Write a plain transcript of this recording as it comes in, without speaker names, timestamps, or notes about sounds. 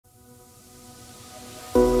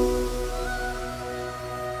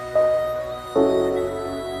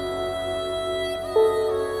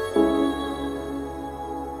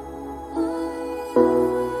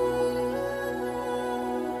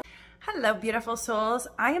Hello, beautiful souls.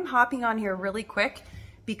 I am hopping on here really quick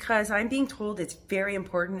because I'm being told it's very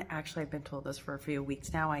important. Actually, I've been told this for a few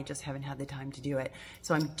weeks now. I just haven't had the time to do it.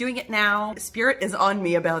 So I'm doing it now. Spirit is on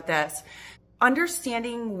me about this.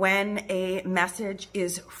 Understanding when a message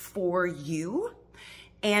is for you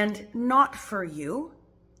and not for you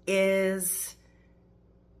is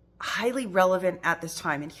highly relevant at this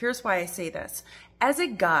time. And here's why I say this. As a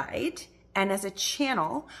guide and as a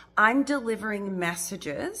channel, I'm delivering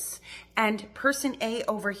messages, and person A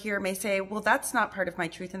over here may say, well, that's not part of my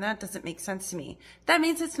truth and that doesn't make sense to me. That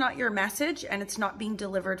means it's not your message and it's not being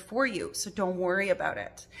delivered for you. So don't worry about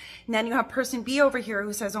it. And then you have person B over here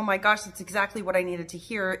who says, oh my gosh, that's exactly what I needed to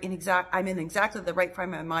hear. I'm in exactly the right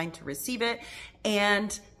frame of mind to receive it.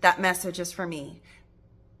 And that message is for me.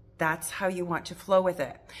 That's how you want to flow with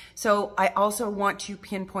it. So I also want to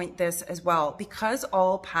pinpoint this as well, because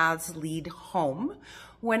all paths lead home.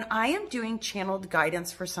 When I am doing channeled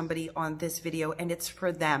guidance for somebody on this video and it's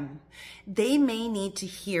for them, they may need to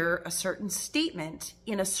hear a certain statement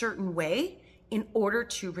in a certain way in order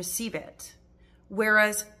to receive it.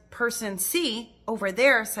 Whereas person C over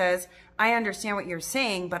there says, I understand what you're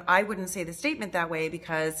saying, but I wouldn't say the statement that way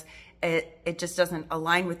because it just doesn't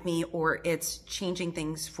align with me, or it's changing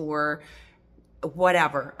things for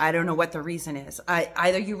whatever. I don't know what the reason is.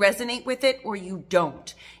 Either you resonate with it or you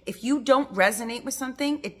don't. If you don't resonate with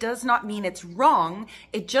something, it does not mean it's wrong.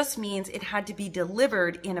 It just means it had to be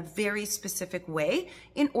delivered in a very specific way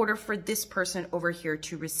in order for this person over here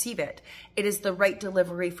to receive it. It is the right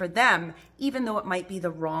delivery for them, even though it might be the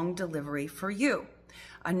wrong delivery for you.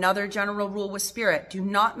 Another general rule with spirit, do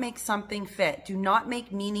not make something fit. Do not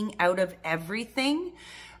make meaning out of everything.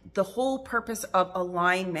 The whole purpose of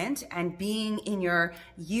alignment and being in your,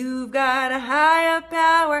 you've got a higher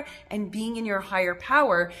power, and being in your higher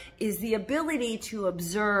power is the ability to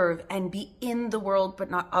observe and be in the world,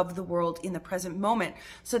 but not of the world in the present moment.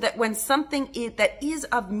 So that when something that is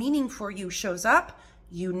of meaning for you shows up,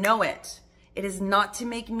 you know it. It is not to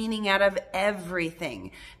make meaning out of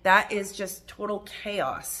everything. That is just total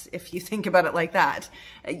chaos if you think about it like that.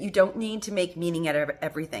 You don't need to make meaning out of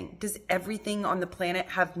everything. Does everything on the planet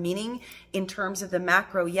have meaning? In terms of the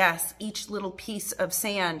macro, yes. Each little piece of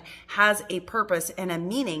sand has a purpose and a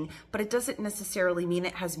meaning, but it doesn't necessarily mean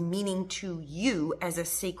it has meaning to you as a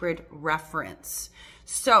sacred reference.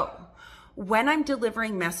 So when I'm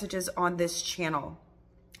delivering messages on this channel,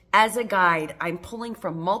 as a guide, I'm pulling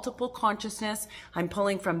from multiple consciousness. I'm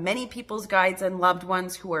pulling from many people's guides and loved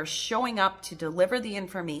ones who are showing up to deliver the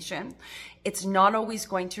information. It's not always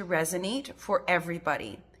going to resonate for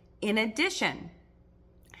everybody. In addition,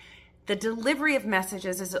 the delivery of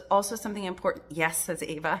messages is also something important. Yes, says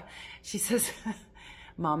Ava. She says,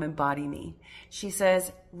 Mom, embody me. She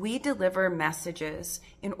says, we deliver messages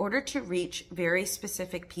in order to reach very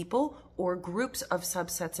specific people or groups of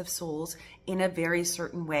subsets of souls in a very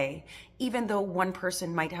certain way. Even though one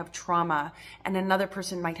person might have trauma and another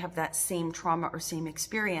person might have that same trauma or same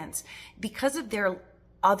experience, because of their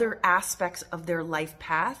other aspects of their life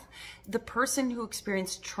path, the person who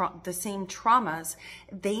experienced the same traumas,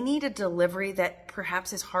 they need a delivery that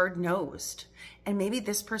perhaps is hard-nosed. And maybe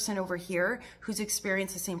this person over here who's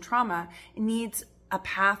experienced the same trauma needs a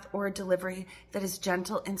path or a delivery that is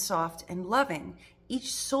gentle and soft and loving.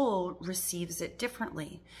 Each soul receives it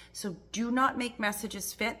differently. So do not make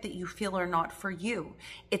messages fit that you feel are not for you.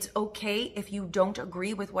 It's okay if you don't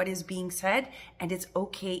agree with what is being said, and it's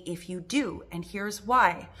okay if you do. And here's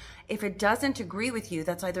why. If it doesn't agree with you,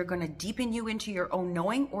 that's either going to deepen you into your own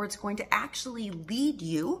knowing, or it's going to actually lead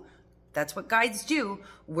you. That's what guides do.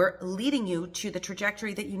 We're leading you to the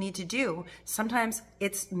trajectory that you need to do. Sometimes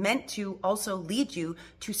it's meant to also lead you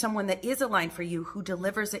to someone that is aligned for you, who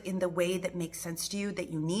delivers it in the way that makes sense to you,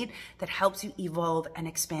 that you need, that helps you evolve and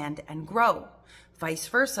expand and grow. Vice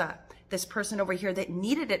versa. This person over here that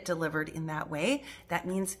needed it delivered in that way, that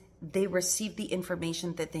means they received the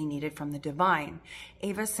information that they needed from the divine.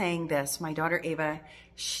 Ava's saying this, my daughter Ava,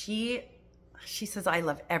 she says, I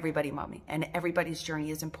love everybody, Mommy, and everybody's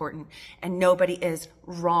journey is important, and nobody is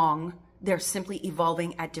wrong. They're simply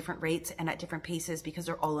evolving at different rates and at different paces because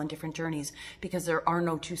they're all on different journeys, because there are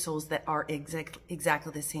no two souls that are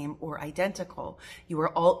exactly the same or identical. You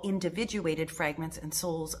are all individuated fragments and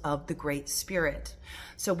souls of the Great Spirit.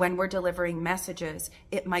 So when we're delivering messages,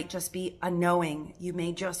 it might just be a knowing. You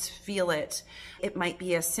may just feel it. It might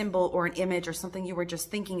be a symbol or an image or something you were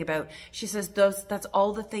just thinking about. She says that's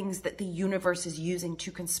all the things that the universe is using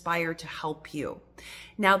to conspire to help you.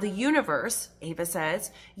 Now, the universe, Ava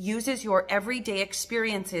says, uses your everyday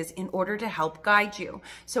experiences in order to help guide you.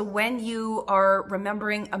 So when you are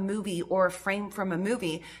remembering a movie or a frame from a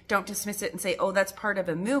movie, don't dismiss it and say, oh, that's part of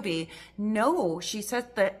a movie. No, she says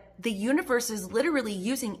that the universe is literally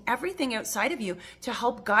using everything outside of you to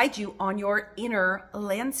help guide you on your inner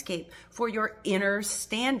landscape for your inner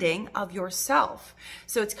standing of yourself.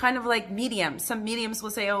 So it's kind of like mediums. Some mediums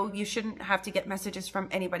will say, oh, you shouldn't have to get messages from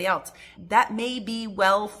anybody else. That may be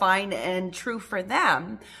well, fine, and true for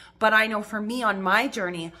them. But I know for me on my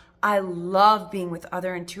journey, I love being with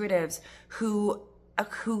other intuitives who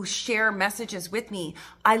share messages with me.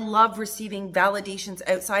 I love receiving validations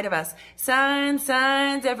outside of us. Signs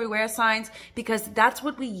everywhere, signs, because that's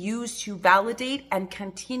what we use to validate and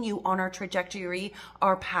continue on our trajectory,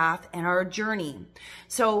 our path, and our journey.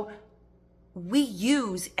 So we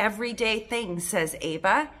use everyday things, says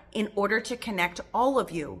Ava, in order to connect all of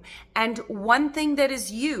you. And one thing that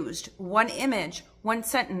is used, one image, one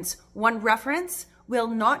sentence, one reference, will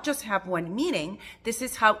not just have one meaning. This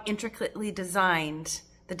is how intricately designed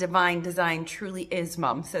the divine design truly is,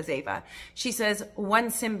 Mom, says Ava. She says one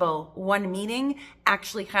symbol, one meaning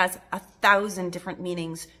actually has 1,000 different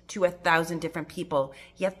meanings to 1,000 different people,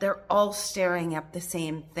 yet they're all staring at the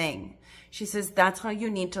same thing. She says that's how you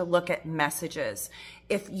need to look at messages.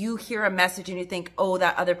 If you hear a message and you think, oh,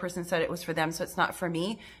 that other person said it was for them, so it's not for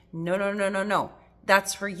me. No.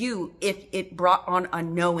 That's for you if it brought on a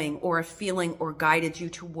knowing or a feeling or guided you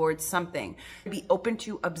towards something. Be open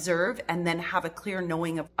to observe and then have a clear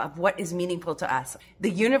knowing of what is meaningful to us.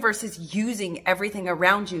 The universe is using everything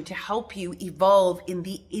around you to help you evolve in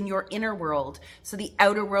your inner world. So the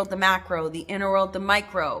outer world, the macro, the inner world, the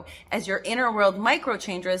micro. As your inner world micro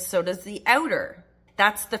changes, so does the outer.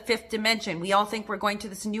 That's the fifth dimension. We all think we're going to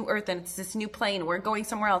this new earth and it's this new plane. We're going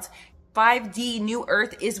somewhere else. 5D new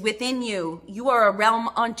earth is within you. You are a realm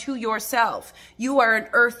unto yourself. You are an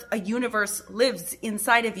earth, a universe lives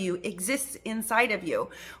inside of you, exists inside of you.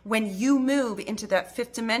 When you move into that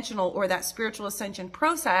fifth dimensional or that spiritual ascension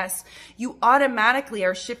process, you automatically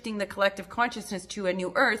are shifting the collective consciousness to a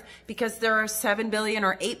new earth because there are 7 billion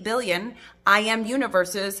or 8 billion I am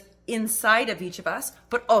universes inside of each of us,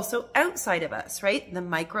 but also outside of us, right? The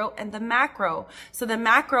micro and the macro. So the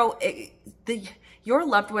macro, your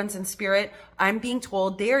loved ones in spirit, I'm being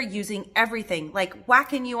told they're using everything, like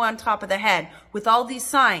whacking you on top of the head with all these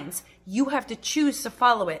signs. You have to choose to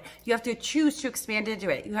follow it. You have to choose to expand into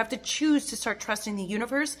it. You have to choose to start trusting the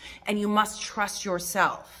universe, and you must trust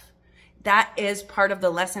yourself. That is part of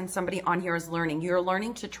the lesson somebody on here is learning. You're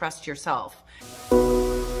learning to trust yourself.